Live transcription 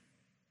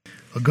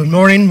Well, good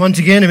morning once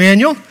again,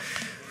 Emmanuel.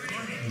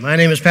 My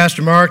name is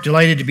Pastor Mark.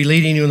 Delighted to be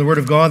leading you in the Word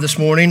of God this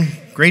morning.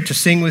 Great to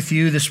sing with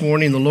you this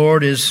morning. The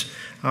Lord is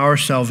our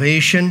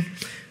salvation.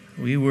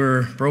 We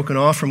were broken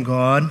off from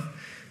God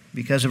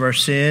because of our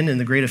sin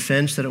and the great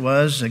offense that it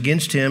was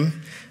against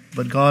Him.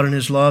 But God in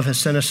His love has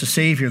sent us a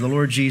Savior, the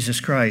Lord Jesus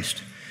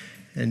Christ.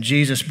 And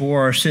Jesus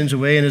bore our sins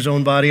away in His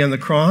own body on the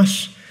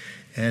cross.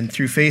 And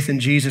through faith in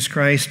Jesus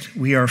Christ,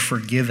 we are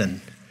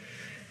forgiven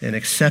and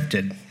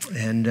accepted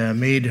and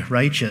made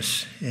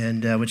righteous,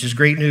 and which is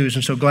great news,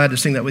 and so glad to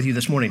sing that with you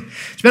this morning.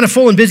 It's been a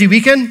full and busy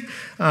weekend.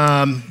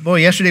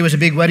 Yesterday was a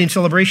big wedding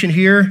celebration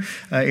here.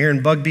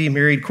 Aaron Bugbee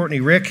married Courtney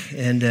Rick,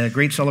 and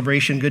great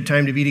celebration, good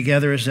time to be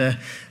together as a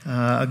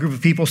group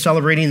of people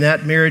celebrating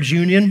that marriage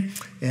union.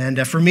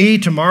 And for me,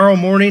 tomorrow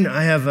morning,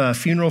 I have a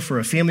funeral for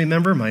a family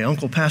member. My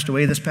uncle passed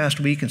away this past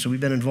week, and so we've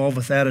been involved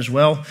with that as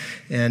well.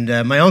 And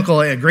my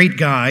uncle, a great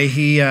guy,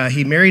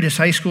 he married his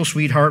high school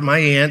sweetheart, my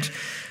aunt,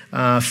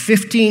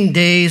 15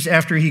 days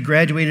after he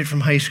graduated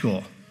from high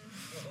school.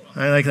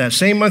 I like that.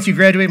 Same month you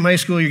graduate from high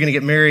school, you're going to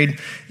get married,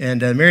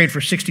 and married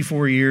for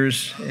 64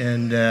 years,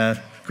 and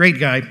great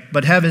guy,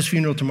 but have his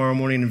funeral tomorrow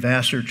morning in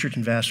Vassar, church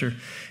in Vassar.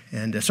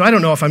 And so I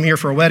don't know if I'm here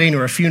for a wedding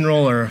or a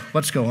funeral or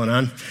what's going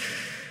on.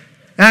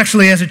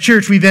 Actually, as a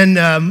church, we've been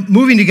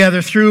moving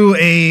together through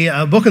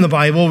a book in the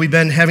Bible. We've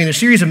been having a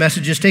series of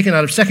messages taken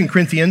out of 2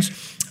 Corinthians.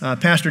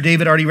 Pastor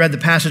David already read the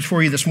passage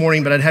for you this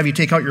morning, but I'd have you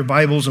take out your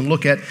Bibles and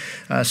look at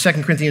 2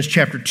 Corinthians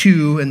chapter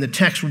 2, and the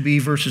text would be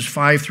verses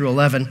 5 through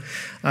 11.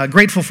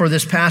 Grateful for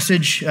this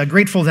passage.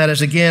 Grateful that,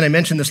 as again, I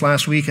mentioned this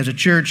last week, as a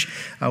church,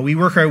 we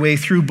work our way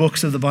through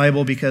books of the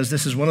Bible because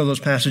this is one of those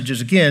passages,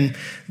 again,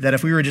 that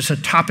if we were just a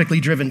topically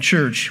driven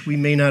church, we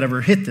may not ever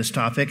hit this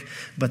topic,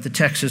 but the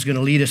text is going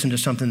to lead us into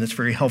something that's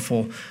very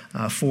helpful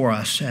for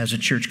us as a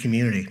church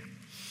community.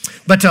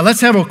 But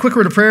let's have a quick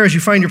word of prayer as you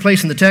find your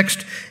place in the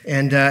text,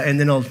 and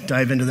then I'll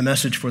dive into the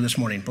message for this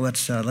morning. But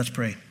let's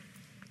pray.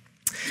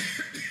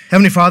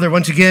 Heavenly Father,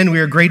 once again, we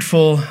are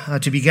grateful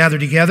to be gathered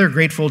together,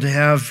 grateful to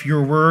have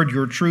your word,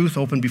 your truth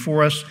open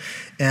before us,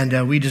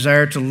 and we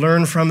desire to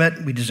learn from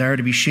it. We desire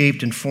to be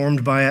shaped and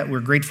formed by it.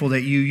 We're grateful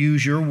that you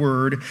use your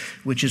word,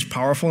 which is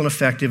powerful and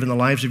effective in the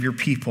lives of your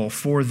people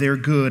for their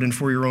good and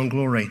for your own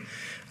glory.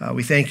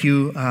 We thank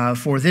you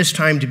for this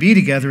time to be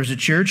together as a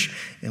church,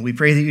 and we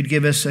pray that you'd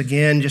give us,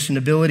 again, just an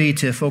ability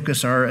to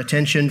focus our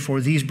attention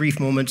for these brief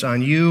moments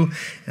on you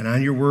and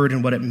on your word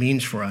and what it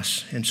means for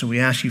us. And so we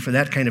ask you for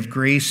that kind of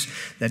grace,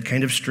 that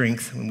kind of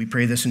strength, and we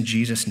pray this in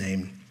Jesus'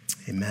 name.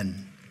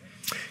 Amen.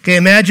 Okay,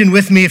 imagine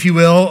with me, if you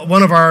will,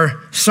 one of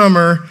our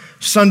summer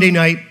Sunday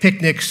night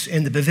picnics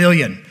in the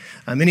pavilion.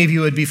 Many of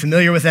you would be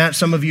familiar with that.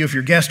 Some of you, if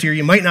you're a guest here,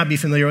 you might not be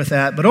familiar with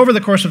that. But over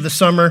the course of the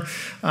summer,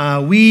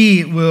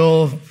 we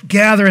will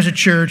gather as a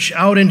church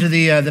out into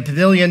the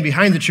pavilion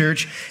behind the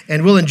church,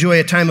 and we'll enjoy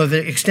a time of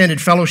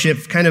extended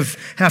fellowship kind of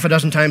half a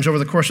dozen times over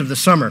the course of the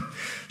summer.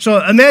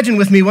 So imagine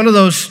with me one of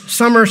those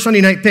summer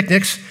Sunday night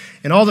picnics,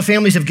 and all the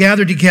families have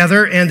gathered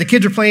together, and the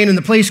kids are playing in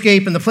the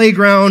playscape and the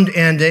playground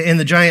and in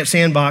the giant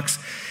sandbox.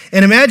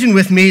 And imagine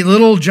with me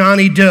little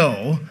Johnny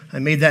Doe. I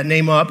made that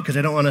name up because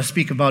I don't want to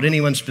speak about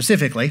anyone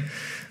specifically.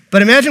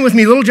 But imagine with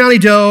me little Johnny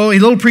Doe, a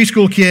little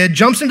preschool kid,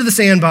 jumps into the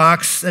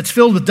sandbox that's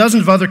filled with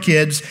dozens of other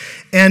kids,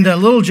 and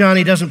little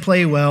Johnny doesn't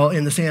play well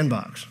in the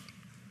sandbox.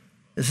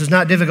 This is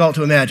not difficult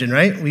to imagine,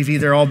 right? We've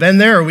either all been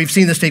there or we've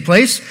seen this take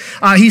place.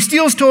 He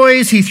steals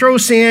toys, he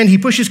throws sand, he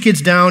pushes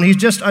kids down, he's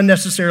just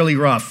unnecessarily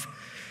rough.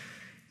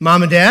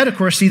 Mom and Dad, of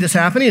course, see this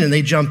happening, and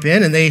they jump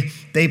in, and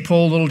they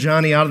pull little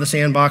Johnny out of the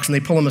sandbox, and they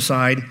pull him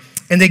aside,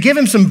 and they give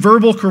him some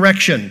verbal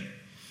correction,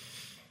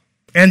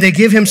 and they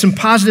give him some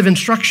positive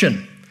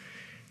instruction,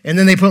 and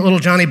then they put little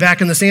Johnny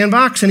back in the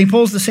sandbox, and he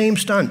pulls the same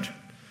stunt,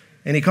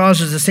 and he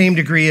causes the same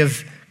degree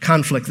of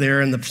conflict there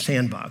in the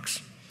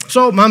sandbox.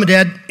 So Mom and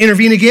Dad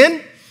intervene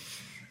again.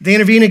 They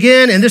intervene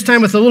again, and this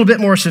time with a little bit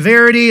more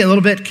severity, a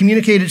little bit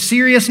communicated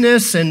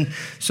seriousness, and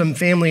some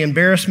family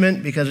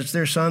embarrassment because it's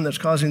their son that's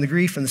causing the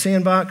grief in the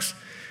sandbox.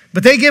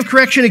 But they give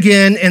correction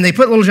again, and they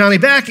put little Johnny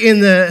back in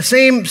the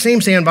same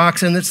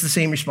sandbox, and it's the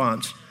same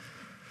response.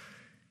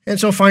 And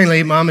so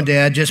finally, Mom and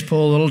Dad just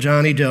pull little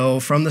Johnny Doe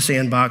from the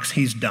sandbox.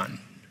 He's done.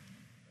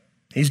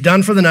 He's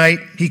done for the night.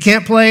 He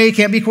can't play,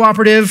 can't be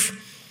cooperative.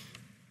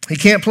 He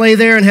can't play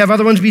there and have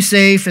other ones be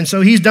safe, and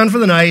so he's done for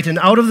the night, and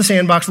out of the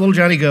sandbox little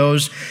Johnny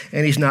goes,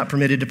 and he's not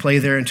permitted to play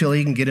there until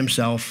he can get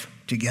himself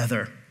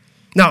together.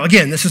 Now,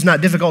 again, this is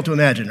not difficult to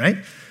imagine, right?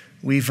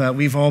 We've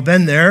all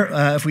been there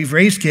if we've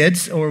raised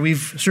kids, or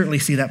we've certainly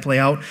seen that play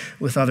out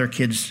with other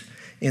kids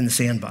in the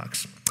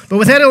sandbox. But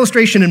with that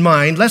illustration in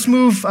mind, let's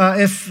move,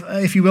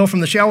 if you will,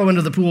 from the shallow end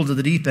of the pool to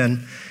the deep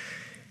end.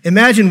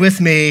 Imagine with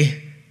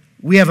me,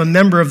 we have a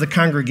member of the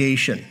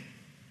congregation,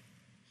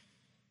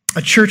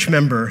 a church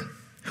member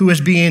who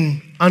is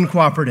being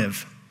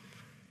uncooperative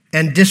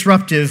and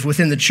disruptive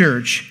within the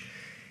church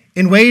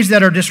in ways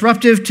that are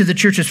disruptive to the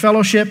church's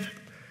fellowship,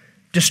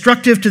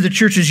 destructive to the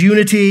church's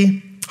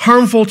unity,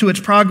 harmful to its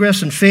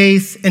progress and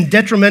faith, and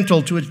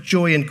detrimental to its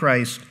joy in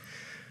Christ.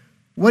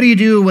 What do you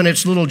do when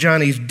it's little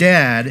Johnny's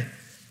dad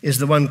is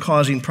the one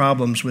causing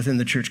problems within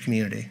the church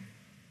community?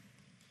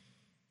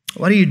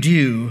 What do you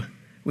do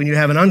when you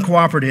have an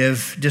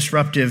uncooperative,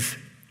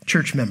 disruptive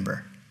church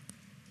member?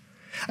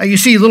 You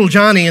see little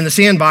Johnny in the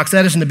sandbox,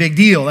 that isn't a big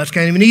deal. That's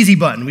kind of an easy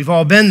button. We've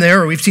all been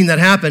there or we've seen that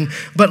happen.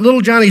 But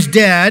little Johnny's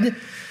dad,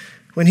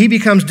 when he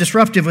becomes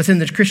disruptive within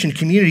the Christian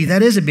community,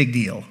 that is a big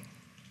deal.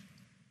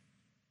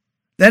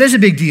 That is a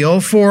big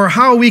deal, for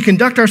how we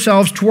conduct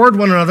ourselves toward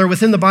one another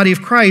within the body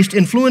of Christ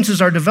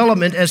influences our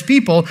development as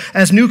people,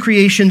 as new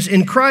creations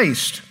in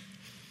Christ.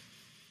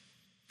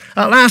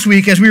 Last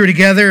week, as we were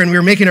together and we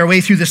were making our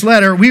way through this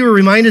letter, we were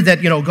reminded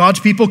that, God's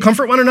people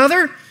comfort one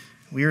another.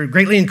 We were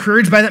greatly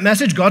encouraged by that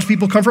message. God's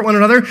people comfort one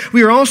another.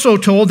 We were also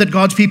told that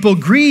God's people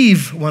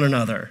grieve one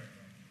another.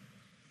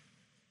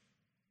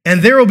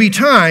 And there will be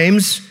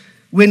times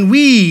when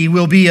we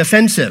will be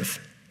offensive.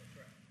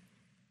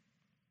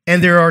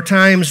 And there are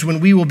times when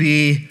we will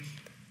be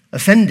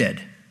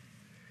offended.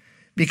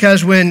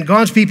 Because when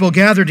God's people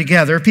gather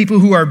together, people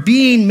who are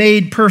being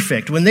made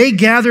perfect, when they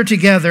gather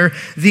together,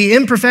 the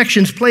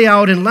imperfections play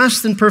out in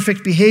less than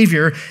perfect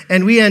behavior,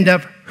 and we end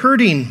up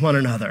hurting one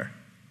another.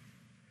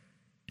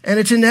 And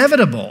it's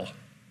inevitable.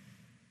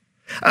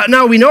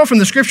 Now, we know from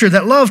the Scripture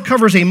that love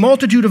covers a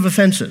multitude of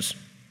offenses,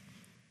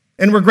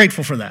 and we're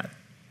grateful for that.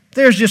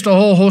 There's just a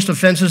whole host of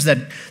offenses that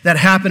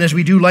happen as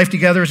we do life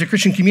together as a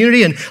Christian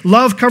community, and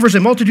love covers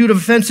a multitude of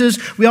offenses.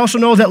 We also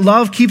know that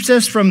love keeps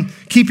us from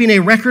keeping a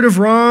record of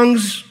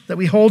wrongs that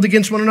we hold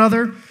against one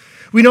another.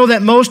 We know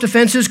that most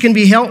offenses can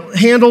be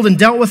handled and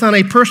dealt with on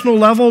a personal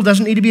level. It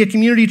doesn't need to be a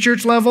community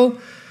church level.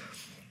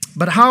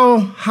 But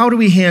how do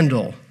we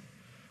handle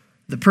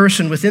the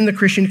person within the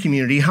Christian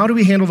community? How do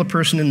we handle the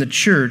person in the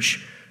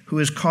church who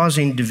is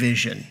causing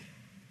division?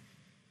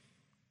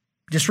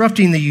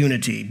 Disrupting the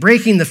unity,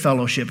 breaking the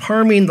fellowship,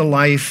 harming the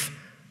life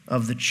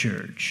of the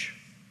church.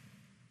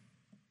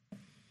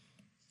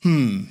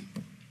 Might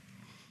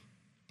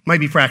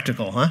be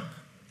practical, huh?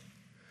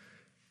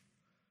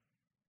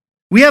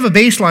 We have a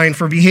baseline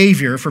for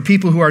behavior for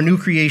people who are new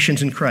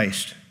creations in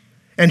Christ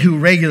and who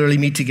regularly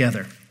meet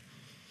together.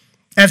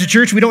 As a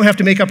church, we don't have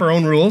to make up our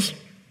own rules.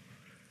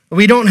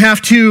 We don't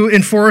have to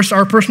enforce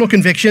our personal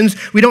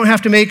convictions. We don't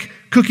have to make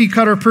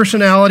cookie-cutter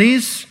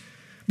personalities.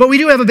 But we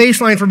do have a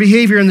baseline for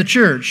behavior in the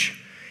church.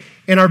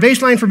 And our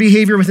baseline for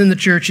behavior within the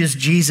church is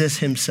Jesus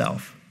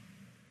himself.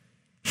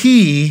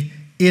 He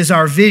is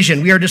our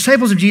vision. We are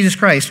disciples of Jesus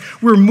Christ.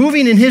 We're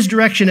moving in his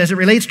direction as it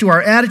relates to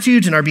our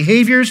attitudes and our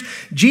behaviors.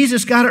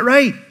 Jesus got it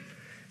right.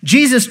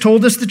 Jesus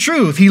told us the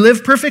truth. He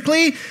lived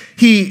perfectly.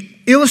 He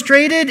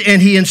illustrated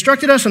and he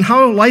instructed us on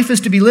how life is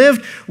to be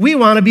lived. We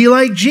want to be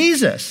like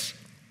Jesus,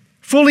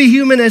 fully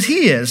human as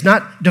he is,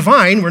 not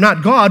divine. We're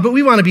not God, but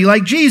we want to be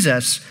like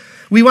Jesus.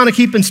 We want to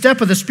keep in step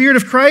with the Spirit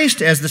of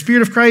Christ as the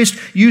Spirit of Christ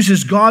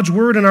uses God's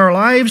word in our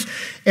lives.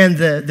 And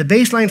the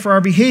baseline for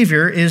our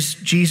behavior is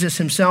Jesus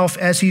himself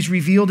as he's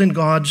revealed in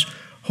God's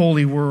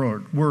holy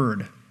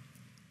word.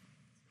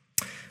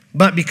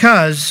 But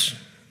because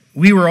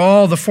we were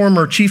all the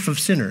former chief of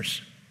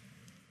sinners,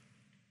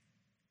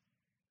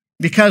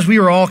 because we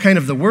were all kind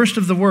of the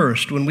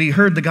worst when we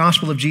heard the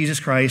gospel of Jesus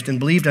Christ and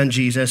believed on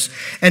Jesus,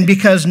 and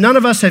because none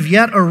of us have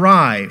yet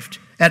arrived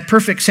at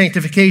perfect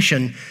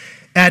sanctification,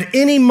 at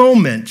any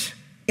moment,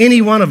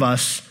 any one of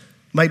us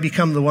might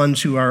become the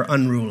ones who are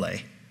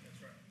unruly.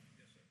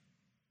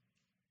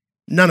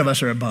 None of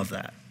us are above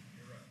that.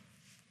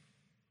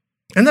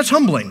 And that's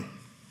humbling.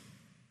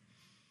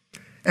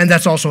 And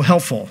that's also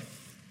helpful.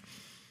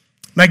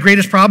 My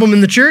greatest problem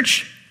in the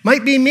church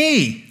might be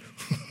me.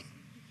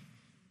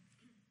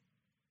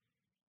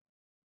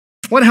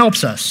 What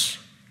helps us?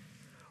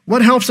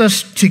 What helps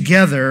us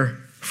together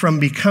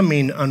from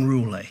becoming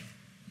unruly?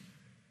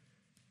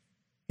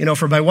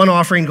 For by one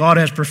offering, God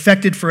has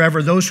perfected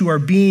forever those who are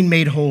being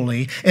made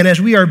holy. And as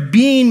we are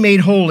being made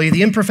holy,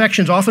 the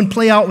imperfections often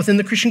play out within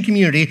the Christian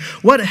community.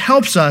 What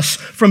helps us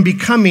from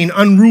becoming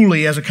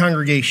unruly as a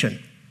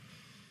congregation?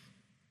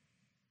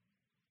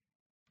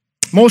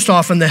 Most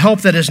often, the help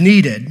that is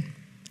needed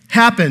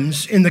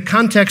happens in the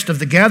context of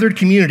the gathered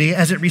community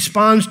as it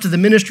responds to the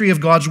ministry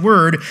of God's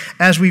word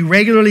as we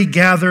regularly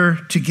gather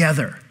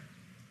together.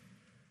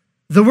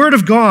 The word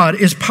of God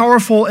is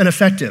powerful and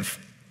effective.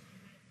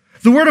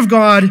 The Word of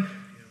God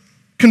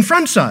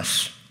confronts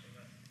us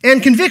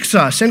and convicts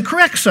us and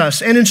corrects us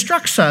and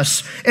instructs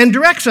us and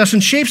directs us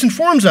and shapes and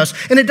forms us.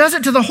 And it does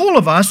it to the whole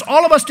of us,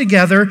 all of us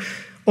together,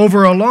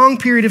 over a long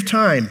period of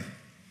time.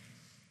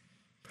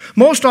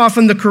 Most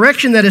often, the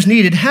correction that is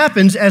needed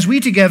happens as we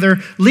together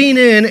lean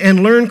in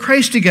and learn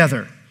Christ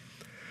together.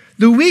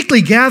 The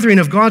weekly gathering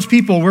of God's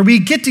people where we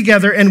get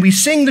together and we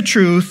sing the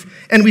truth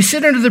and we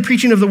sit under the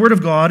preaching of the Word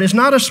of God is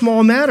not a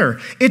small matter.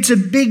 It's a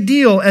big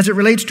deal as it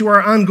relates to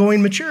our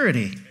ongoing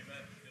maturity.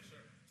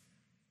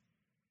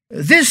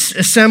 This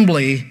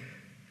assembly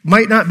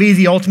might not be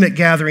the ultimate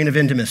gathering of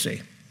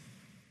intimacy,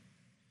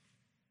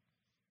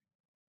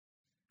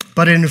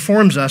 but it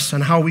informs us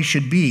on how we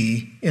should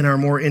be in our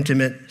more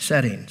intimate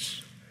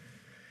settings.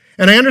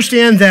 And I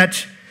understand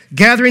that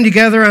Gathering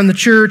together on the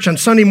church on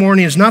Sunday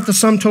morning is not the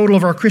sum total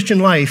of our Christian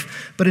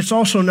life, but it's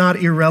also not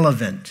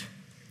irrelevant.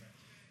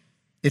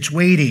 It's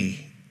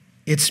weighty.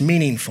 It's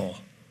meaningful.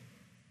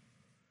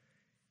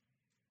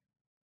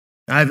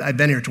 I've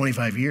been here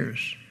 25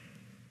 years.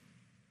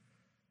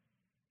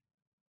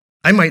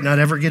 I might not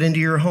ever get into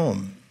your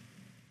home.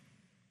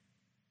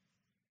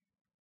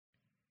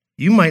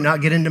 You might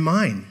not get into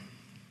mine.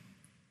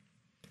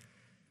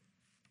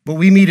 But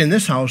we meet in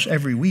this house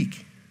every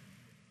week.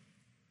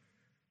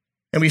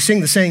 And we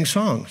sing the same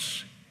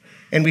songs.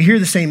 And we hear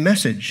the same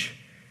message.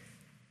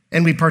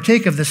 And we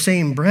partake of the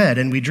same bread.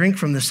 And we drink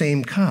from the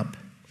same cup.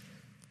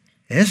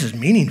 And this is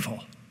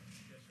meaningful.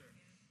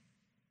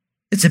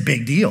 It's a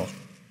big deal.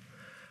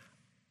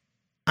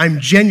 I'm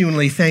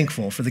genuinely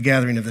thankful for the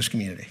gathering of this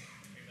community.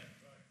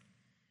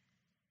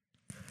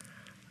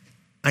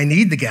 I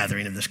need the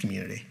gathering of this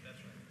community.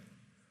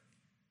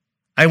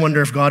 I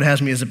wonder if God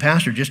has me as a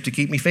pastor just to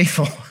keep me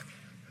faithful.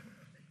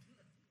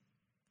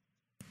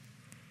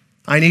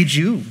 I need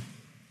you.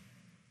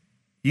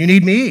 You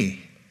need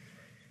me.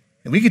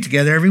 And we get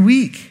together every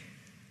week.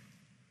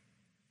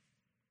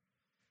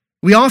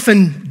 We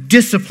often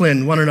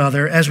discipline one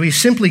another as we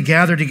simply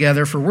gather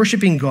together for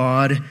worshiping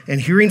God and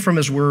hearing from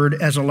His Word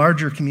as a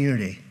larger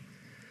community.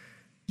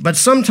 But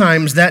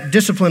sometimes that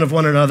discipline of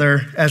one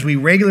another as we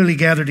regularly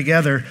gather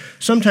together,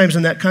 sometimes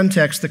in that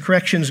context, the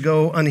corrections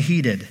go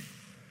unheeded.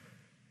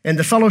 And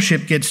the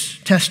fellowship gets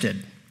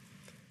tested.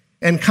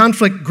 And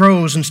conflict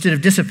grows instead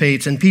of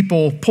dissipates, and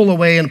people pull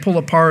away and pull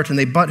apart, and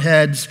they butt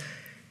heads,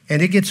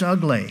 and it gets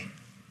ugly.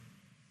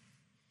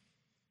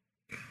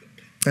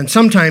 And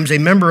sometimes a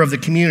member of the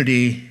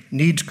community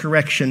needs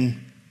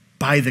correction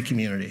by the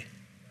community.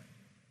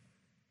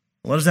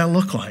 What does that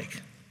look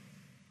like?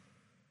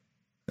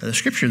 Now, the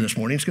scripture this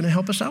morning is going to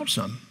help us out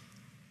some.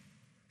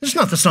 This is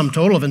not the sum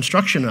total of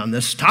instruction on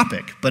this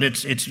topic, but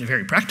it's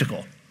very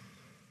practical.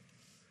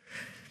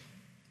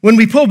 When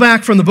we pull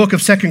back from the book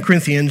of 2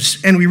 Corinthians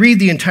and we read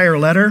the entire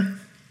letter,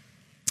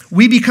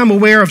 we become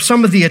aware of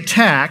some of the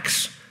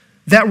attacks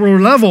that were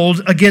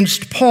leveled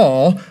against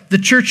Paul, the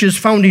church's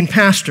founding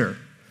pastor.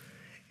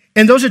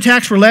 And those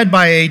attacks were led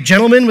by a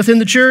gentleman within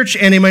the church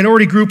and a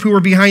minority group who were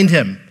behind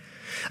him.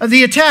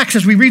 The attacks,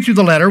 as we read through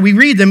the letter, we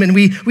read them and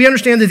we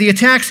understand that the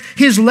attacks,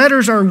 his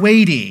letters are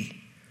weighty,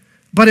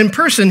 but in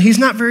person, he's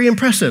not very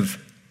impressive.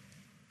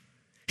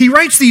 He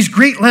writes these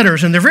great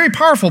letters and they're very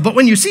powerful, but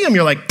when you see him,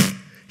 you're like,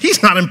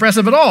 he's not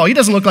impressive at all. He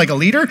doesn't look like a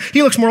leader.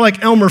 He looks more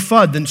like Elmer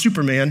Fudd than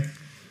Superman.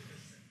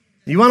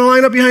 You want to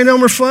line up behind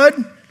Elmer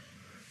Fudd?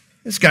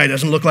 This guy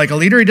doesn't look like a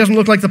leader. He doesn't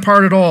look like the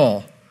part at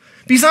all.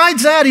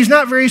 Besides that, he's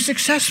not very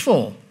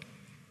successful.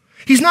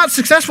 He's not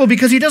successful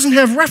because he doesn't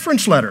have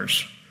reference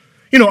letters.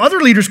 You know, other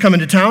leaders come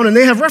into town and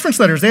they have reference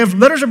letters. They have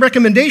letters of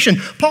recommendation.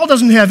 Paul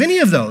doesn't have any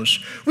of those.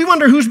 We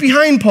wonder who's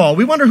behind Paul.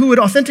 We wonder who would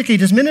authenticate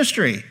his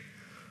ministry.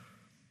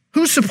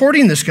 Who's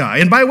supporting this guy?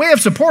 And by way of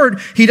support,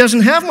 he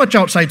doesn't have much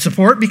outside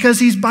support because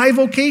he's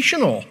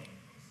bivocational.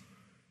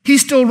 He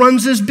still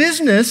runs his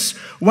business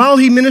while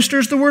he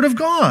ministers the word of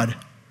God.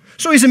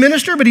 So he's a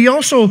minister, but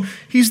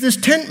he's this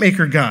tent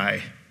maker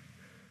guy.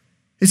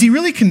 Is he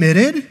really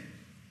committed?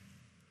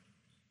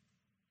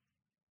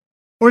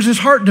 Or is his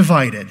heart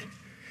divided?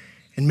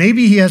 And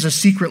maybe he has a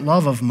secret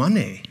love of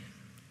money.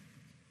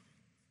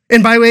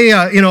 And by way,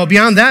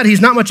 beyond that, he's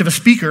not much of a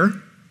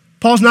speaker.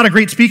 Paul's not a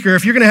great speaker.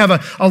 If you're going to have a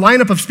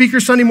lineup of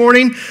speakers Sunday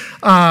morning, do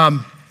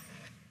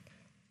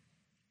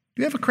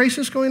you have a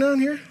crisis going on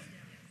here?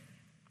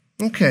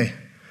 Okay.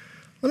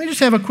 Let me just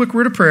have a quick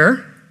word of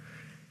prayer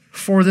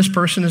for this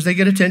person as they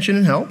get attention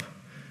and help.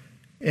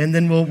 And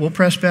then we'll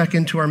press back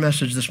into our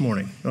message this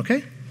morning,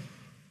 okay?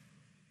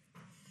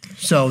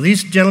 So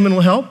these gentlemen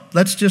will help.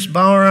 Let's just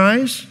bow our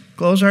eyes,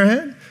 close our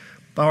head,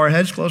 bow our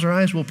heads, close our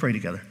eyes. We'll pray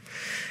together.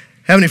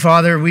 Heavenly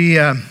Father,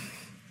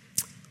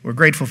 we're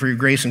grateful for your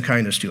grace and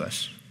kindness to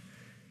us.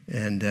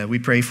 And we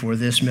pray for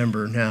this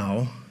member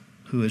now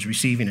who is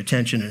receiving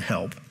attention and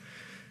help.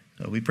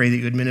 We pray that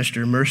you would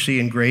minister mercy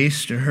and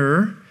grace to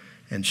her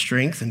and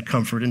strength and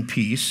comfort and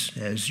peace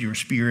as your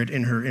spirit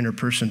in her inner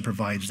person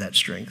provides that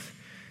strength.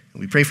 And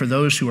we pray for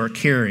those who are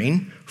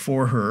caring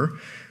for her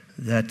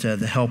that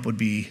the help would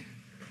be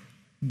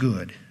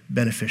good,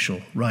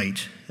 beneficial,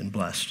 right, and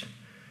blessed.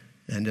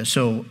 And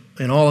so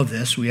in all of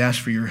this, we ask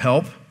for your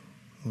help.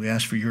 We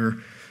ask for your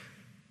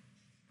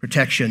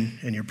protection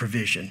and your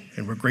provision,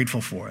 and we're grateful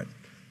for it.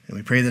 And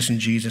we pray this in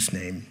Jesus'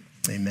 name.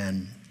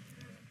 Amen.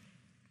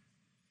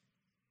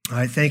 All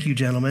right, thank you,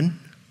 gentlemen.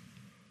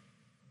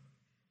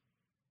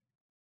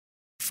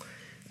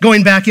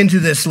 Going back into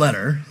this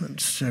letter,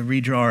 let's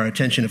redraw our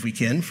attention, if we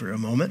can, for a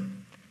moment.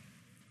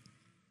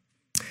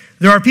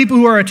 There are people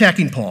who are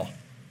attacking Paul.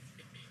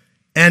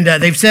 And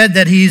they've said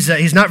that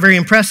he's not very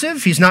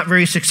impressive, he's not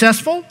very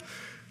successful.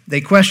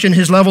 They question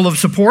his level of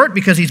support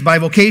because he's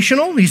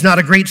bivocational, he's not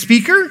a great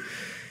speaker.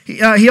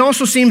 He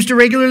also seems to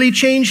regularly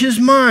change his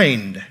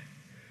mind.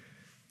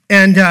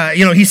 And,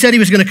 he said he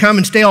was going to come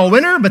and stay all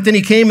winter, but then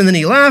he came and then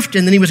he left,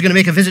 and then he was going to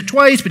make a visit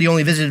twice, but he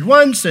only visited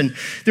once. And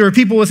there were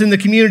people within the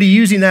community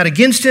using that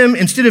against him.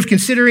 Instead of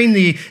considering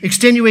the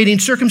extenuating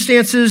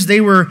circumstances,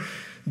 they were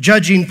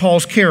judging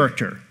Paul's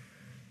character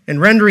and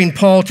rendering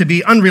Paul to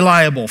be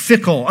unreliable,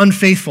 fickle,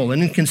 unfaithful,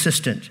 and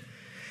inconsistent.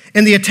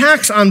 And the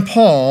attacks on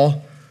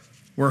Paul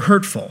were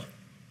hurtful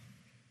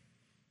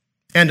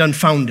and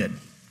unfounded.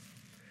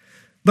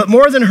 But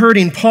more than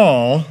hurting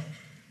Paul,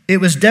 it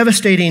was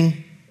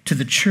devastating to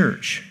the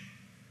church.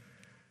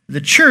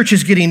 The church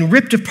is getting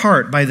ripped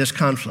apart by this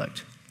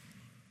conflict.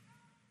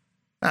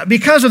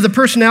 Because of the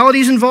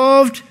personalities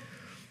involved,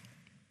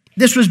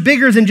 this was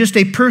bigger than just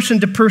a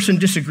person-to-person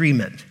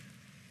disagreement.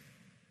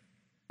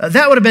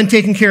 That would have been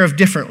taken care of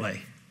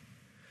differently.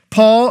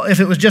 Paul, if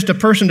it was just a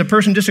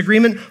person-to-person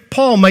disagreement,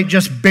 Paul might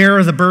just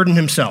bear the burden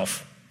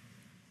himself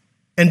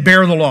and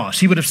bear the loss.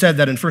 He would have said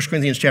that in 1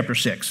 Corinthians chapter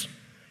 6.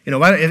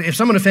 If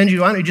someone offends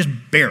you, why don't you just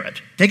bear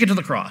it? Take it to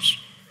the cross.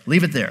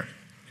 Leave it there.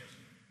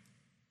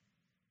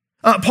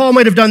 Paul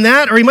might have done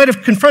that, or he might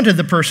have confronted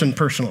the person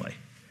personally.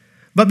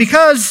 But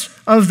because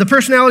of the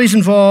personalities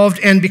involved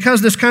and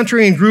because this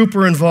contrarian group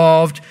were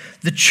involved,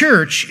 the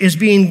church is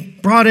being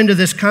brought into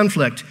this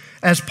conflict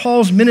as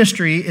Paul's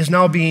ministry is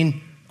now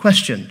being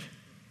questioned.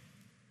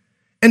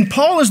 And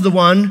Paul is the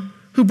one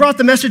who brought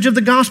the message of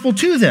the gospel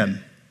to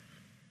them.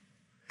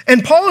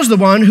 And Paul is the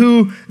one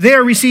who they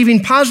are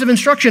receiving positive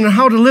instruction on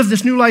how to live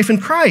this new life in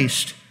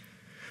Christ.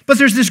 But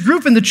there's this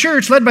group in the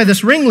church led by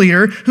this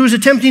ringleader who's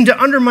attempting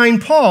to undermine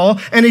Paul,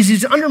 and as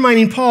he's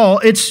undermining Paul,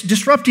 it's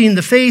disrupting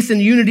the faith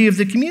and unity of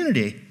the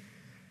community.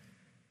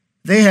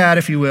 They had,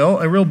 if you will,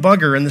 a real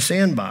bugger in the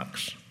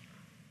sandbox.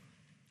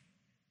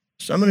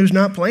 Someone who's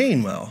not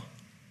playing well,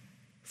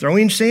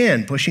 throwing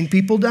sand, pushing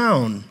people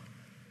down.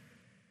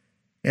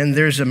 And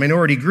there's a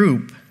minority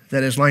group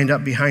that is lined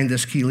up behind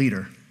this key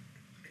leader.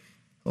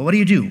 Well, what do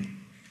you do?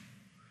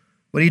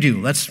 What do you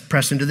do? Let's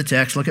press into the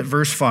text. Look at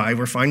verse 5.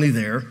 We're finally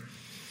there.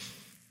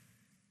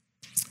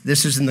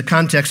 This is in the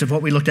context of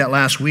what we looked at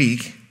last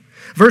week.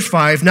 Verse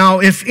 5, now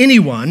if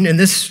anyone, and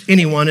this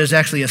anyone is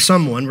actually a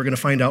someone, we're going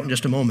to find out in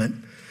just a moment.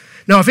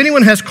 Now if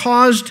anyone has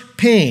caused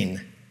pain,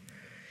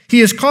 he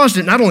has caused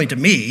it not only to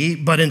me,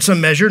 but in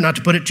some measure, not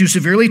to put it too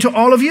severely, to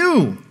all of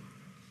you.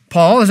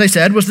 Paul, as I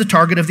said, was the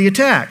target of the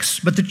attacks,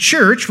 but the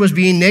church was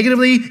being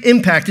negatively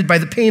impacted by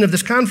the pain of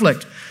this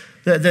conflict.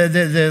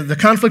 The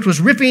conflict was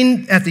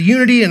ripping at the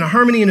unity and the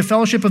harmony and the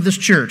fellowship of this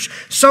church.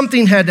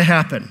 Something had to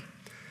happen.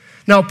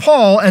 Now,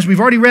 Paul, as we've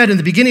already read in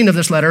the beginning of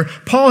this letter,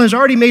 Paul has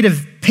already made a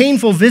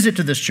painful visit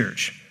to this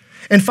church.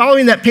 And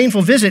following that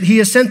painful visit, he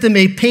has sent them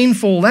a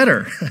painful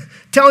letter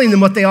telling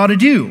them what they ought to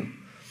do.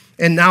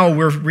 And now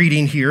we're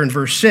reading here in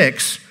verse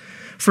 6,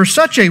 for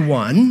such a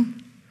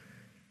one,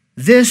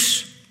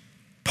 this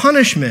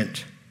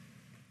punishment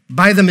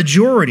by the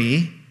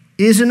majority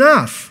is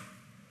enough.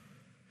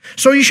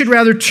 So you should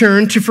rather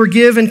turn to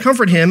forgive and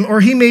comfort him, or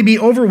he may be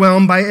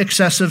overwhelmed by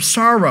excessive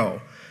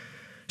sorrow.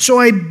 So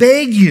I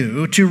beg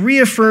you to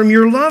reaffirm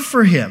your love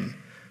for him.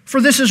 For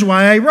this is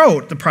why I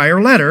wrote the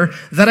prior letter,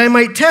 that I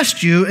might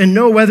test you and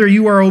know whether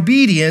you are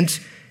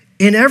obedient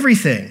in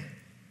everything.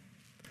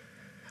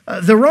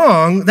 The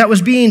wrong that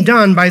was being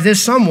done by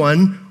this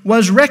someone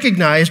was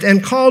recognized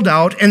and called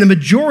out, and the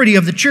majority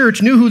of the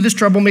church knew who this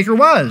troublemaker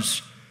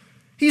was.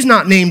 He's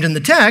not named in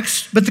the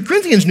text, but the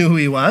Corinthians knew who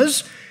he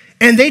was,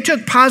 and they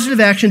took positive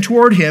action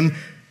toward him,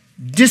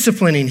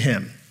 disciplining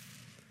him.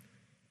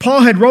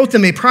 Paul had wrote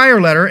them a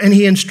prior letter, and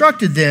he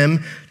instructed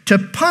them to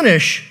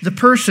punish the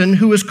person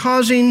who was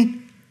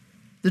causing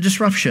the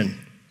disruption.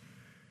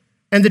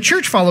 And the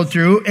church followed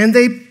through, and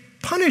they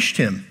punished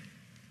him.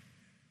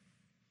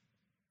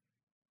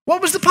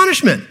 What was the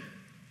punishment?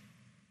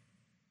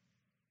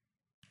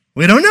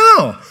 We don't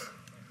know.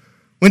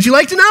 Wouldn't you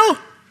like to know?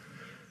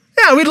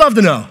 Yeah, we'd love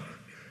to know.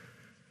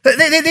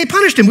 They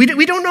punished him.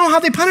 We don't know how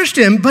they punished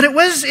him, but it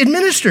was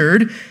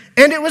administered,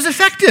 and it was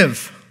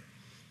effective.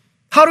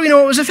 How do we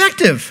know it was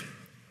effective?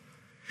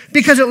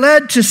 Because it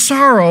led to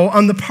sorrow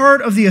on the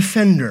part of the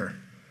offender.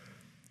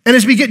 And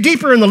as we get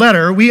deeper in the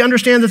letter, we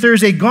understand that there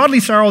is a godly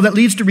sorrow that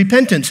leads to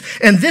repentance.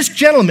 And this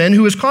gentleman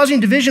who was causing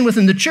division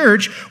within the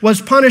church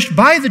was punished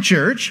by the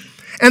church,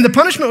 and the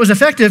punishment was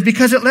effective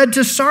because it led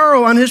to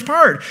sorrow on his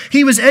part.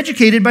 He was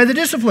educated by the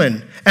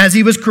discipline, as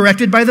he was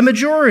corrected by the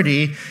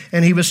majority,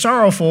 and he was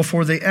sorrowful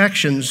for the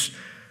actions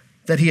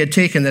that he had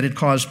taken that had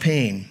caused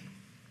pain.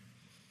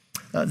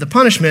 The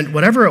punishment,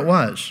 whatever it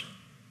was,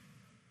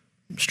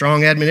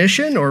 strong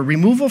admonition or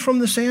removal from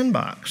the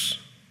sandbox.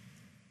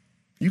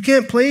 You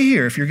can't play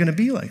here if you're going to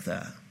be like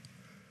that.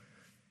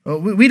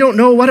 We don't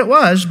know what it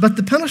was, but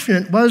the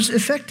punishment was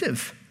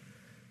effective.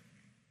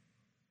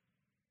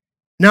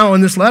 Now,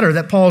 in this letter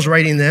that Paul's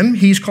writing them,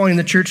 he's calling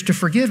the church to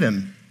forgive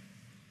him,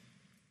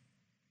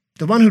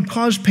 the one who'd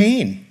caused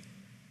pain.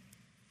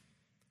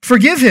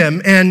 Forgive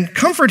him and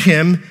comfort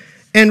him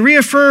and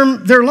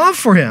reaffirm their love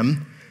for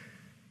him.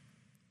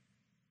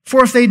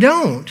 For if they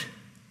don't,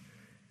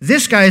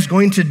 this guy is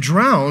going to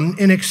drown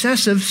in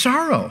excessive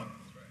sorrow.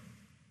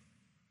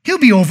 He'll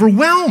be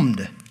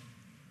overwhelmed.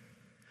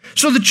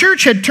 So the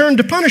church had turned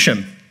to punish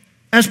him,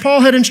 as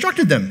Paul had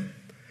instructed them.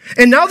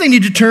 And now they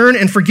need to turn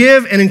and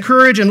forgive and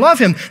encourage and love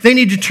him. They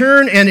need to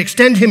turn and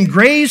extend him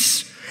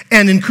grace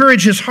and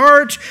encourage his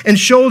heart and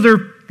show their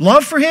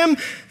love for him.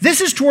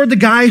 This is toward the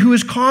guy who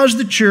has caused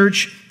the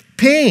church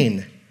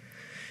pain.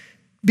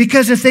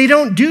 Because if they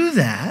don't do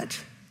that,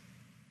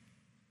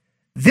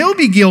 they'll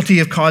be guilty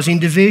of causing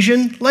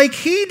division like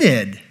he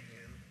did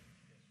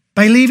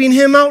by leaving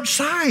him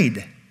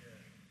outside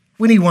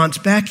when he wants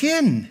back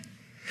in.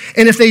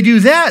 And if they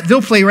do that,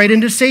 they'll play right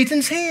into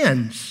Satan's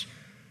hands.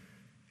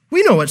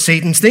 We know what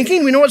Satan's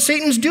thinking. We know what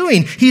Satan's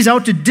doing. He's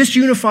out to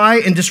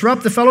disunify and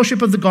disrupt the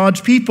fellowship of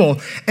God's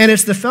people. And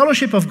it's the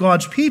fellowship of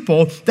God's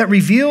people that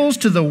reveals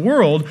to the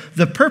world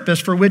the purpose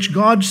for which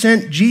God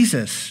sent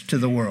Jesus to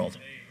the world.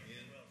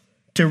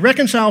 To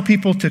reconcile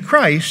people to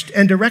Christ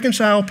and to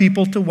reconcile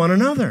people to one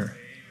another.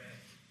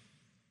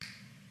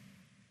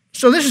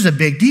 So this is a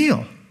big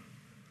deal.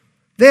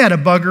 They had a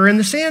bugger in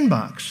the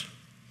sandbox.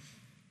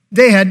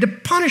 They had to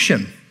punish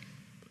him.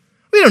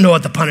 We don't know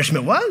what the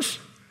punishment was.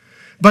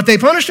 But they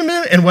punished him,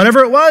 and whatever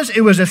it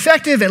was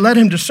effective. It led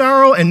him to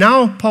sorrow. And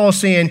now Paul's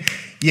saying,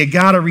 you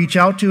got to reach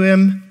out to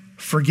him,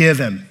 forgive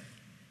him,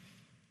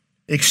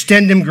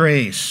 extend him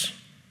grace,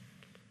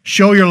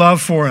 show your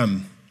love for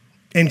him,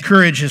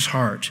 encourage his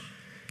heart.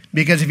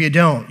 Because if you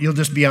don't, you'll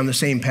just be on the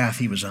same path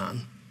he was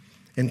on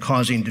and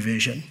causing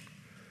division.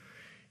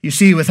 You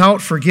see,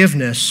 without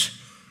forgiveness,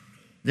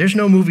 there's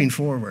no moving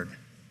forward.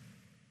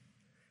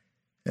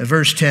 At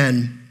verse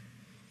 10,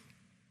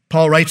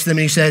 Paul writes to them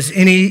and he says,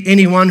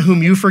 anyone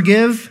whom you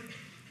forgive,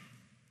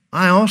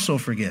 I also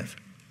forgive.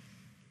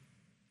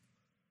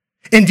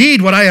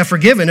 Indeed, what I have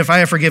forgiven, if I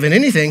have forgiven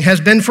anything,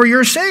 has been for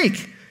your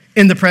sake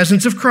in the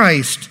presence of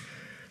Christ,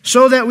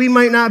 so that we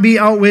might not be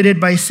outwitted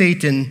by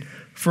Satan,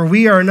 for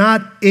we are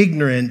not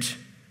ignorant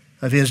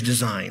of his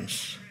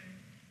designs.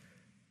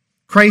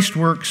 Christ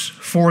works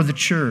for the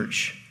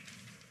church.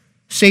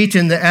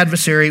 Satan, the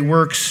adversary,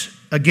 works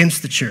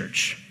against the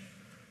church.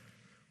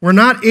 We're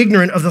not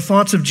ignorant of the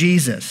thoughts of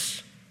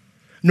Jesus,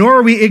 nor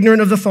are we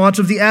ignorant of the thoughts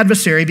of the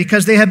adversary,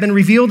 because they have been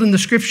revealed in the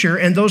Scripture,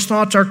 and those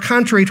thoughts are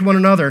contrary to one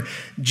another.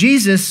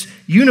 Jesus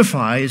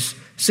unifies,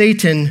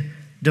 Satan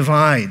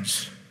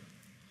divides.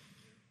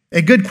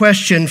 A good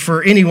question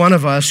for any one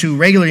of us who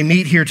regularly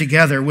meet here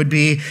together would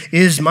be,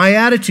 is my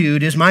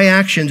attitude, is my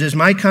actions, is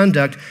my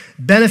conduct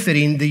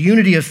benefiting the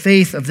unity of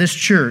faith of this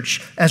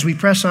church as we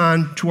press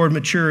on toward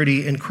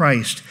maturity in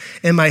Christ?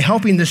 Am I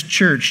helping this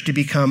church to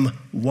become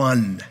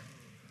one?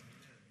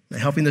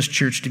 Helping this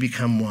church to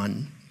become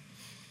one.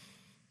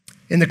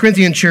 In the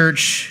Corinthian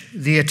church,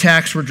 the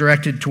attacks were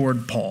directed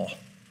toward Paul,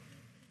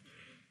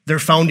 their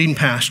founding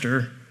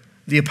pastor,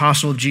 the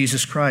apostle of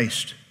Jesus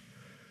Christ.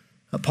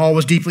 Paul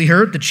was deeply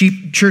hurt. The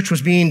church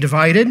was being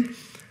divided.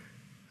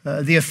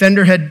 The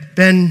offender had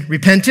been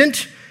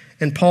repentant,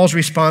 and Paul's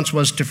response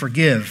was to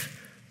forgive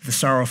the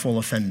sorrowful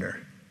offender.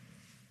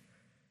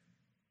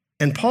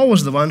 And Paul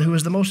was the one who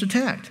was the most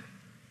attacked.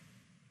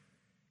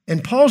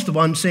 And Paul's the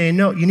one saying,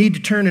 no, you need to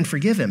turn and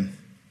forgive him.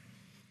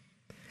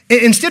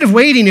 Instead of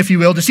waiting, if you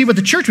will, to see what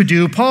the church would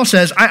do, Paul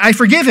says, I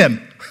forgive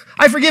him.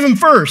 I forgive him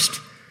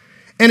first.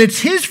 And it's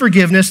his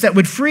forgiveness that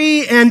would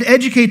free and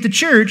educate the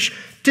church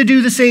to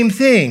do the same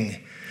thing.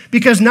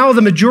 Because now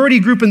the majority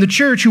group in the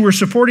church who were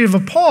supportive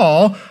of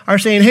Paul are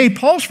saying, hey,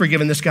 Paul's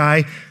forgiven this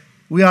guy.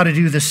 We ought to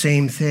do the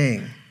same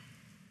thing.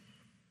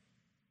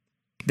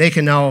 They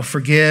can now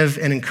forgive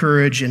and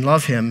encourage and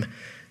love him,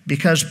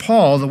 because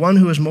Paul, the one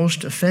who is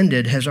most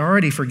offended, has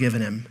already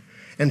forgiven him.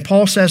 And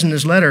Paul says in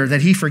his letter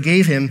that he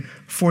forgave him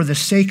for the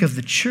sake of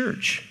the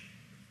church.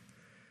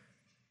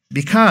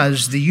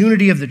 Because the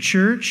unity of the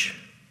church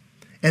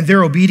and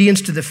their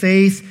obedience to the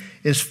faith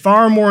is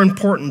far more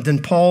important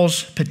than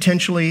Paul's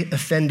potentially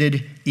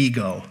offended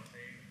ego.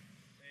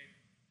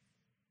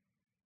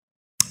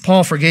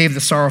 Paul forgave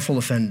the sorrowful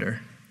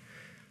offender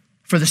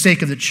for the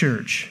sake of the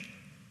church.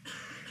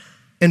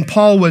 And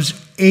Paul was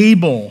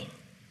able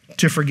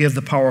to forgive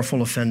the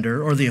powerful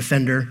offender or the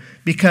offender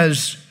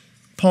because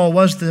Paul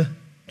was the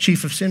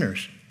chief of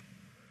sinners.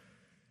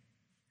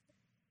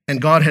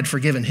 And God had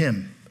forgiven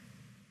him.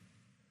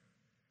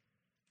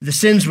 The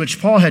sins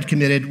which Paul had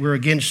committed were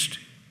against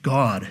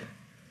God,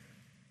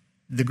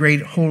 the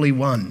great Holy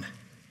One.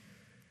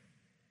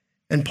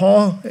 And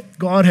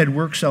God had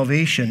worked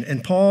salvation,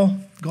 and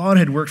God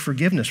had worked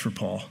forgiveness for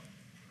Paul.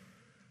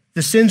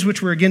 The sins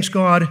which were against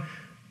God,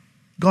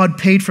 God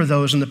paid for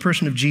those in the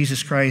person of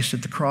Jesus Christ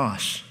at the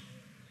cross.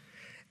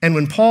 And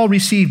when Paul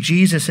received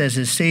Jesus as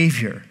his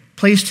Savior,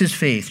 placed his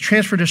faith,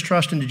 transferred his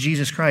trust into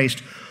Jesus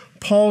Christ,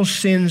 Paul's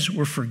sins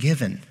were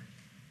forgiven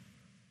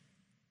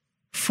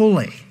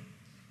fully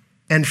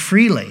and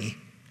freely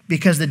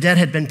because the debt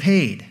had been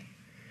paid.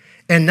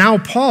 And now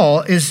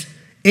Paul is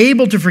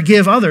able to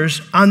forgive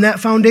others on that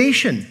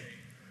foundation.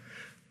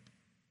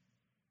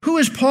 Who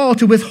is Paul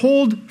to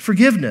withhold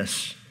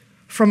forgiveness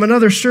from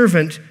another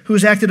servant who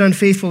has acted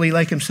unfaithfully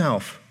like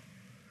himself?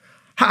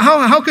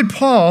 How could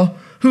Paul,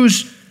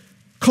 whose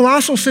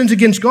colossal sins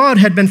against God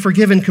had been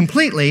forgiven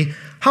completely,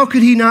 how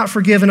could he not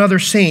forgive another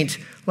saint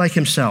like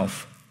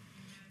himself?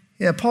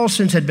 Yeah, Paul's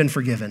sins had been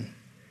forgiven.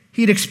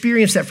 He had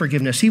experienced that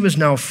forgiveness. He was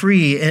now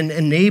free and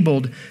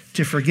enabled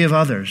to forgive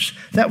others.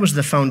 That was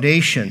the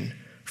foundation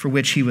for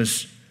which he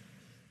was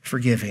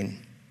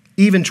forgiving,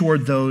 even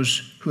toward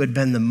those who had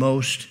been the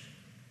most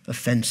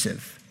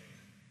offensive.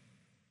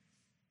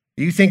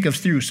 You think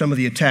through some of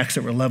the attacks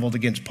that were leveled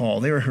against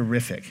Paul. They were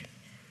horrific.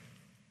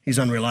 He's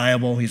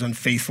unreliable, he's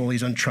unfaithful,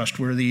 he's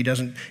untrustworthy,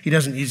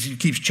 he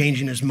keeps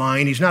changing his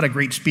mind. He's not a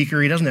great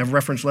speaker, he doesn't have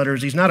reference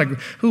letters,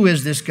 who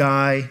is this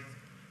guy?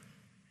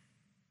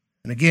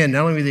 And again,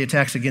 not only were the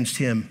attacks against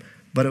him,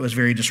 but it was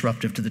very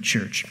disruptive to the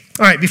church.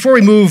 All right, before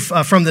we move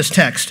from this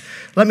text,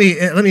 let me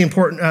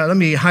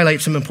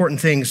highlight some important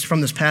things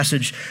from this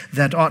passage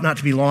that ought not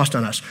to be lost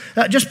on us.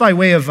 Just by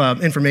way of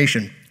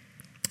information,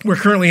 we're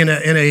currently in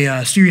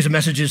a series of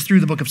messages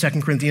through the book of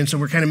 2 Corinthians, so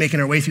we're kind of making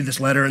our way through this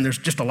letter, and there's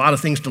just a lot of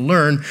things to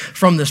learn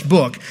from this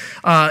book.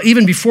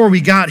 Even before we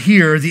got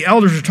here, the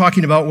elders are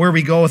talking about where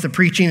we go with the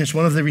preaching. It's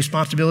one of the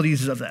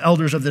responsibilities of the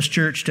elders of this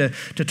church to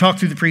talk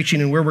through the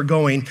preaching and where we're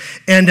going.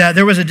 And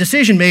there was a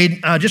decision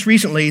made just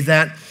recently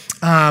that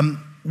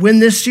when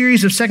this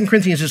series of 2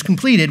 Corinthians is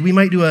completed, we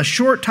might do a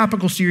short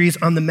topical series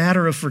on the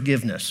matter of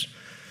forgiveness.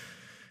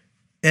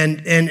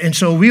 And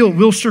so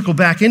we'll circle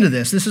back into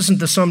this. This isn't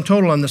the sum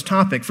total on this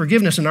topic.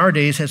 Forgiveness in our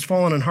days has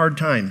fallen on hard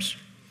times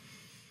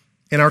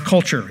in our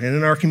culture and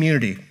in our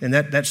community, and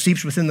that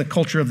seeps within the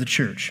culture of the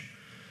church.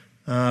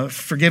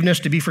 Forgiveness,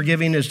 to be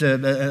forgiving, is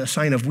a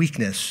sign of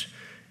weakness.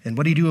 And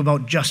what do you do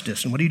about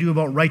justice? And what do you do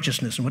about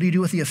righteousness? And what do you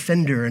do with the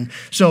offender? And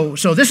so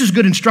this is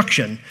good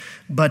instruction,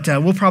 but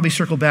we'll probably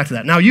circle back to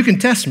that. Now, you can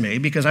test me,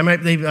 because I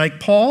might be like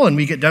Paul, and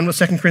we get done with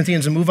 2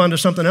 Corinthians and move on to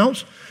something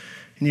else.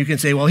 And you can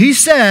say, well, he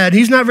said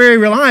he's not very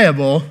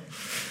reliable.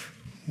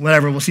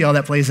 Whatever, we'll see how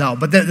that plays out.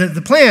 But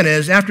the plan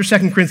is, after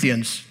 2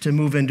 Corinthians, to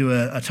move into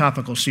a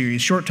topical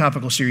series, short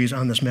topical series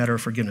on this matter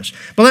of forgiveness.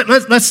 But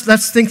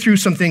let's think through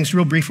some things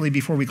real briefly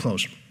before we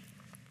close.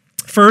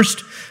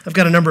 First, I've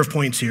got a number of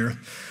points here.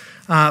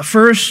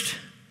 First,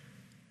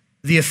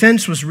 the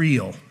offense was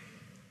real,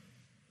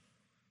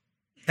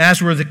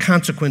 as were the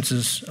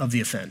consequences of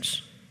the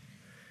offense.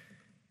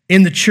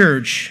 In the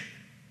church,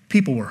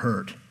 people were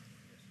hurt.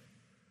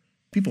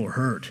 People were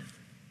hurt.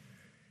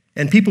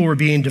 And people were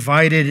being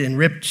divided and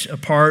ripped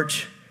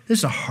apart. This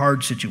is a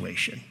hard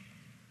situation.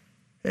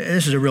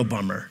 This is a real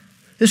bummer.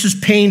 This is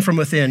pain from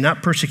within,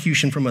 not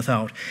persecution from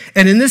without.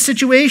 And in this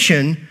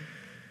situation,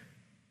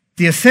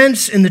 the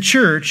offense in the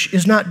church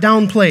is not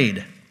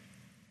downplayed.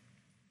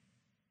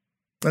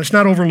 And it's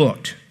not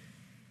overlooked.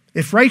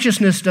 If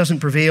righteousness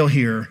doesn't prevail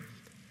here,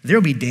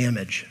 there'll be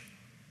damage.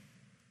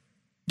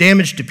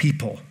 Damage to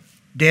people.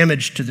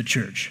 Damage to the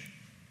church.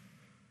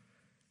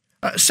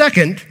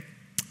 Second,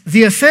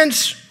 the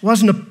offense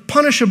wasn't a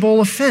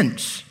punishable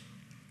offense.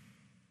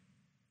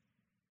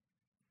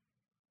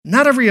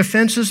 Not every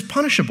offense is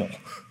punishable.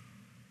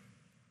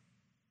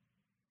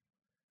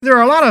 There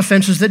are a lot of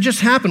offenses that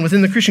just happen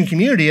within the Christian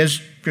community as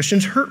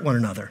Christians hurt one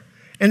another,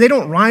 and they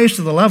don't rise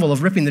to the level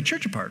of ripping the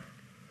church apart,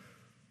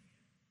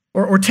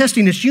 or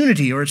testing its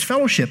unity, or its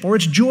fellowship, or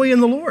its joy in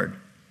the Lord.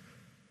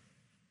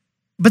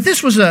 But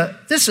this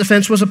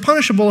offense was a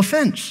punishable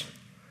offense.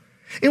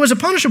 It was a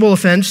punishable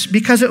offense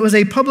because it was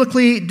a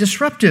publicly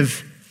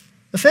disruptive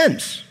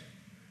offense.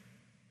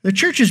 The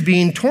church is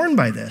being torn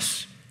by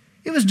this.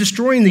 It was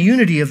destroying the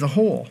unity of the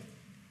whole.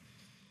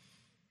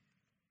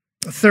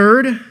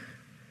 Third,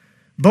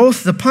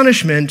 both the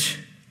punishment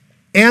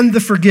and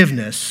the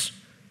forgiveness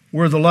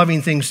were the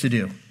loving things to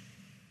do.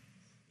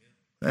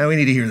 We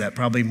need to hear that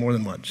probably more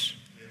than once.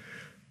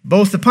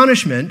 Both the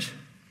punishment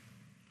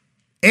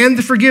and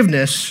the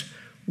forgiveness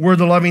were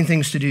the loving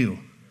things to do.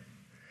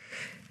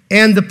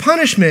 And the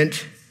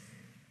punishment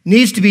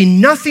needs to be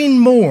nothing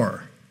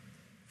more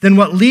than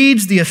what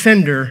leads the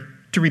offender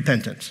to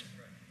repentance.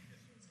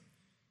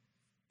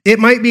 It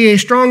might be a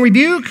strong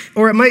rebuke,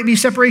 or it might be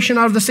separation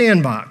out of the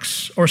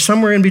sandbox, or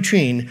somewhere in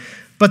between.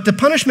 But the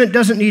punishment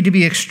doesn't need to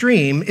be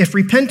extreme if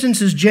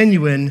repentance is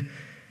genuine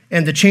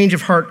and the change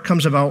of heart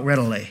comes about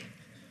readily.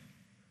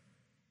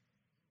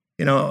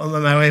 You know,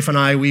 my wife and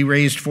I, we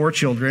raised 4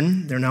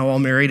 children. They're now all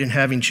married and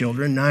having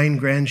children, 9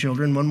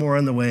 grandchildren, 1 more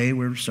on the way.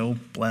 We're so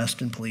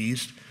blessed and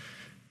pleased.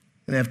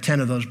 And I have 10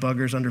 of those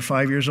buggers under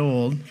 5 years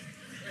old.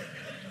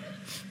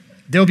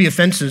 There'll be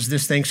offenses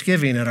this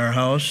Thanksgiving at our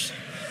house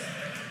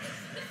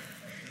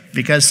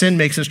because sin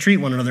makes us treat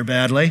one another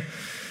badly.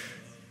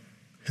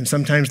 And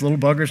sometimes little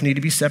buggers need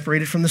to be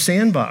separated from the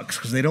sandbox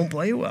because they don't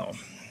play well.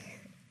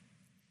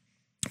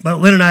 But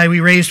Lynn and I, we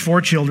raised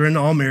 4 children,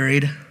 all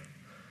married.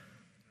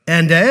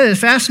 And it is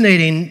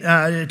fascinating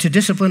to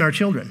discipline our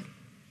children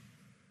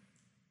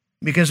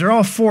because they're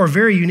all 4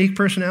 very unique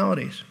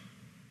personalities.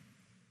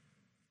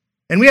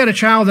 And we had a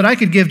child that I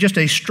could give just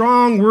a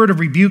strong word of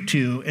rebuke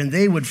to, and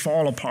they would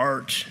fall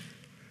apart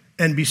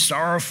and be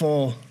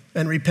sorrowful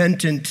and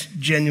repentant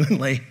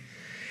genuinely.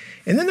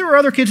 And then there were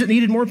other kids that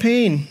needed more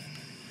pain.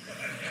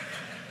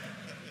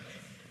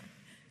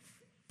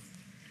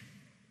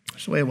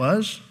 That's the way it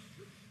was.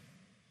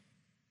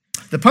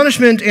 The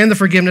punishment and the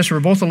forgiveness were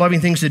both the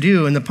loving things to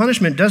do, and the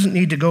punishment doesn't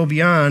need to go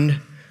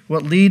beyond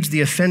what leads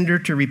the offender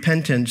to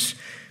repentance,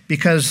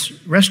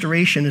 because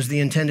restoration is the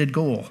intended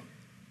goal.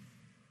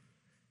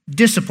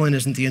 Discipline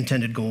isn't the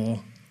intended goal.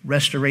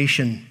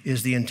 Restoration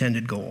is the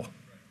intended goal.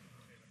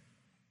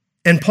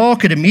 And Paul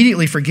could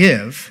immediately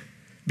forgive,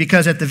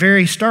 because at the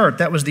very start,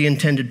 that was the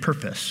intended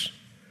purpose.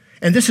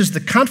 And this is the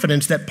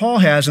confidence that Paul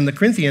has in the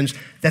Corinthians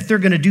that they're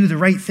going to do the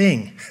right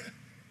thing.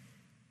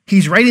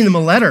 He's writing them a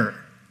letter.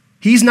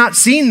 He's not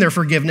seen their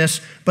forgiveness,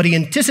 but he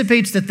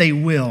anticipates that they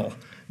will,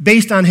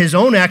 based on his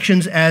own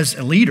actions as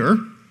a leader,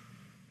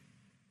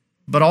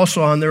 but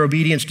also on their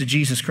obedience to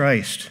Jesus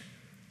Christ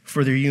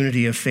for their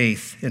unity of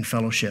faith and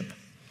fellowship.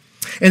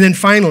 And then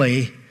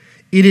finally,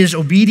 it is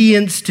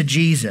obedience to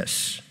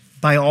Jesus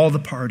by all the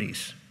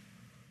parties.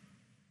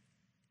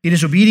 It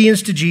is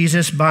obedience to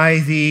Jesus by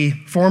the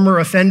former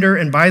offender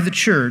and by the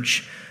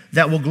church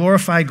that will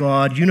glorify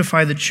God,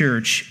 unify the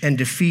church, and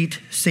defeat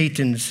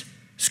Satan's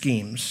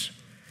schemes.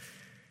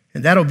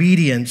 And that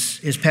obedience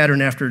is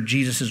patterned after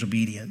Jesus'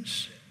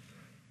 obedience.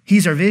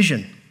 He's our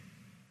vision.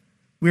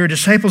 We are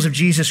disciples of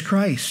Jesus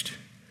Christ.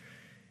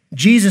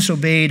 Jesus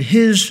obeyed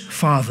his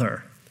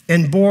Father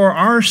and bore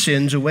our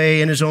sins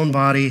away in his own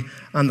body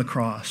on the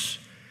cross.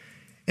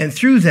 And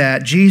through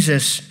that,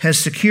 Jesus has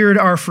secured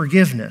our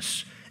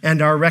forgiveness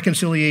and our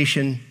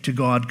reconciliation to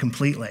God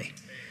completely.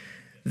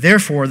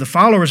 Therefore, the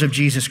followers of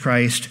Jesus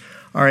Christ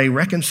are a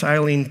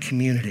reconciling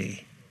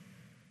community,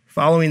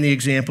 following the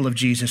example of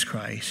Jesus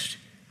Christ,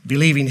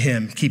 believing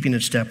him, keeping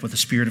in step with the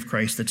Spirit of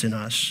Christ that's in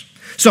us.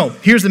 So,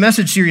 here's the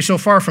message series so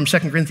far from 2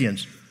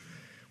 Corinthians.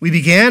 We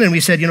began and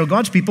we said,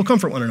 God's people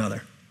comfort one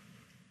another.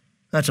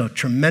 That's a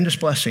tremendous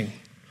blessing.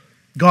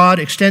 God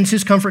extends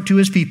his comfort to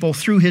his people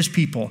through his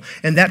people.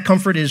 And that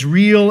comfort is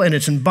real and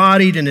it's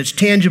embodied and it's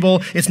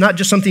tangible. It's not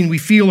just something we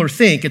feel or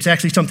think. It's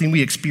actually something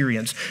we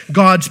experience.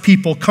 God's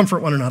people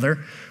comfort one another.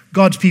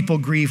 God's people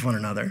grieve one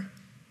another.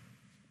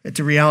 It's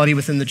a reality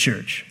within the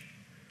church.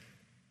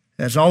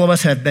 As all of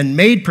us have been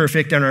made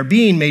perfect and are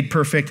being made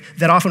perfect,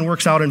 that often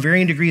works out in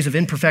varying degrees of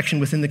imperfection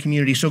within the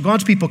community. So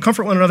God's people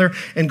comfort one another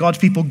and God's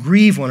people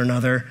grieve one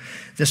another.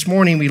 This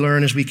morning we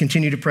learn, as we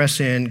continue to press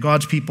in,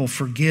 God's people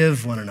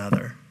forgive one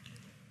another.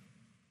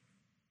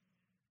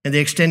 And they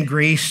extend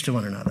grace to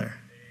one another.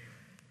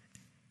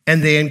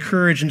 And they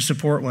encourage and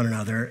support one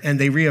another. And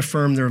they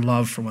reaffirm their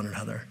love for one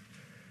another.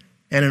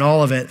 And in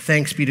all of it,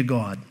 thanks be to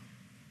God,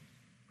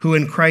 who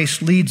in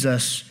Christ leads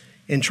us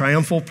in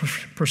triumphal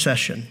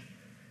procession,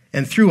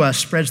 and through us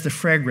spreads the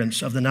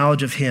fragrance of the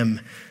knowledge of him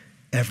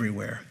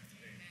everywhere.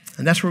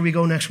 And that's where we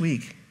go next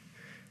week.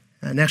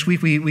 Next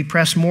week, we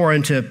press more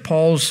into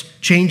Paul's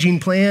changing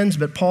plans,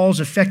 but Paul's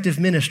effective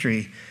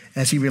ministry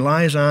as he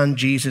relies on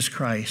Jesus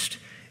Christ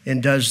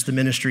and does the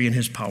ministry in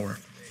his power.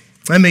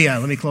 Let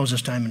me close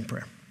this time in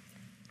prayer.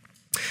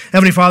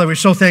 Heavenly Father, we're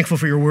so thankful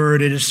for your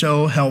word. It is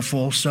so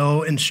helpful,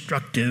 so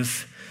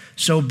instructive,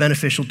 so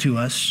beneficial to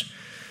us.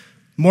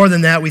 More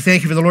than that, we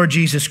thank you for the Lord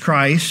Jesus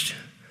Christ,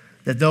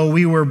 that though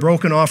we were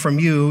broken off from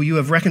you, you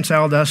have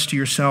reconciled us to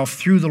yourself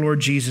through the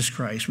Lord Jesus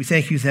Christ. We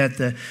thank you that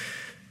the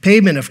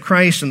payment of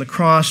Christ on the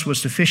cross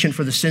was sufficient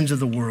for the sins of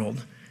the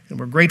world. And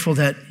we're grateful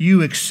that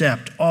you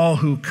accept all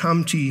who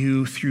come to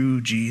you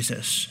through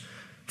Jesus,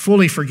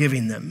 fully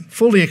forgiving them,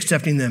 fully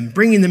accepting them,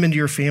 bringing them into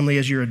your family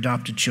as your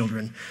adopted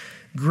children.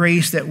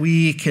 Grace that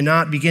we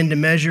cannot begin to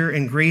measure,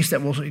 and grace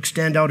that will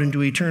extend out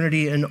into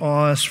eternity and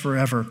awe us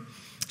forever.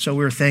 So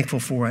we're thankful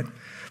for it.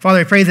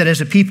 Father, I pray that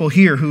as a people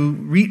here who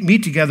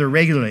meet together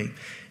regularly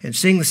and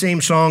sing the same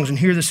songs and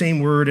hear the same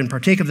word and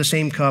partake of the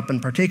same cup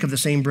and partake of the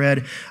same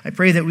bread, I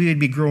pray that we would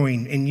be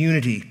growing in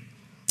unity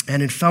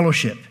and in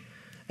fellowship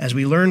as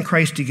we learn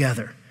Christ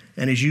together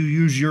and as you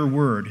use your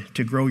word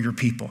to grow your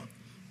people.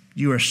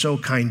 You are so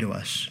kind to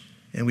us,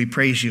 and we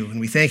praise you, and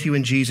we thank you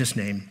in Jesus'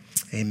 name.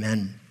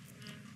 Amen.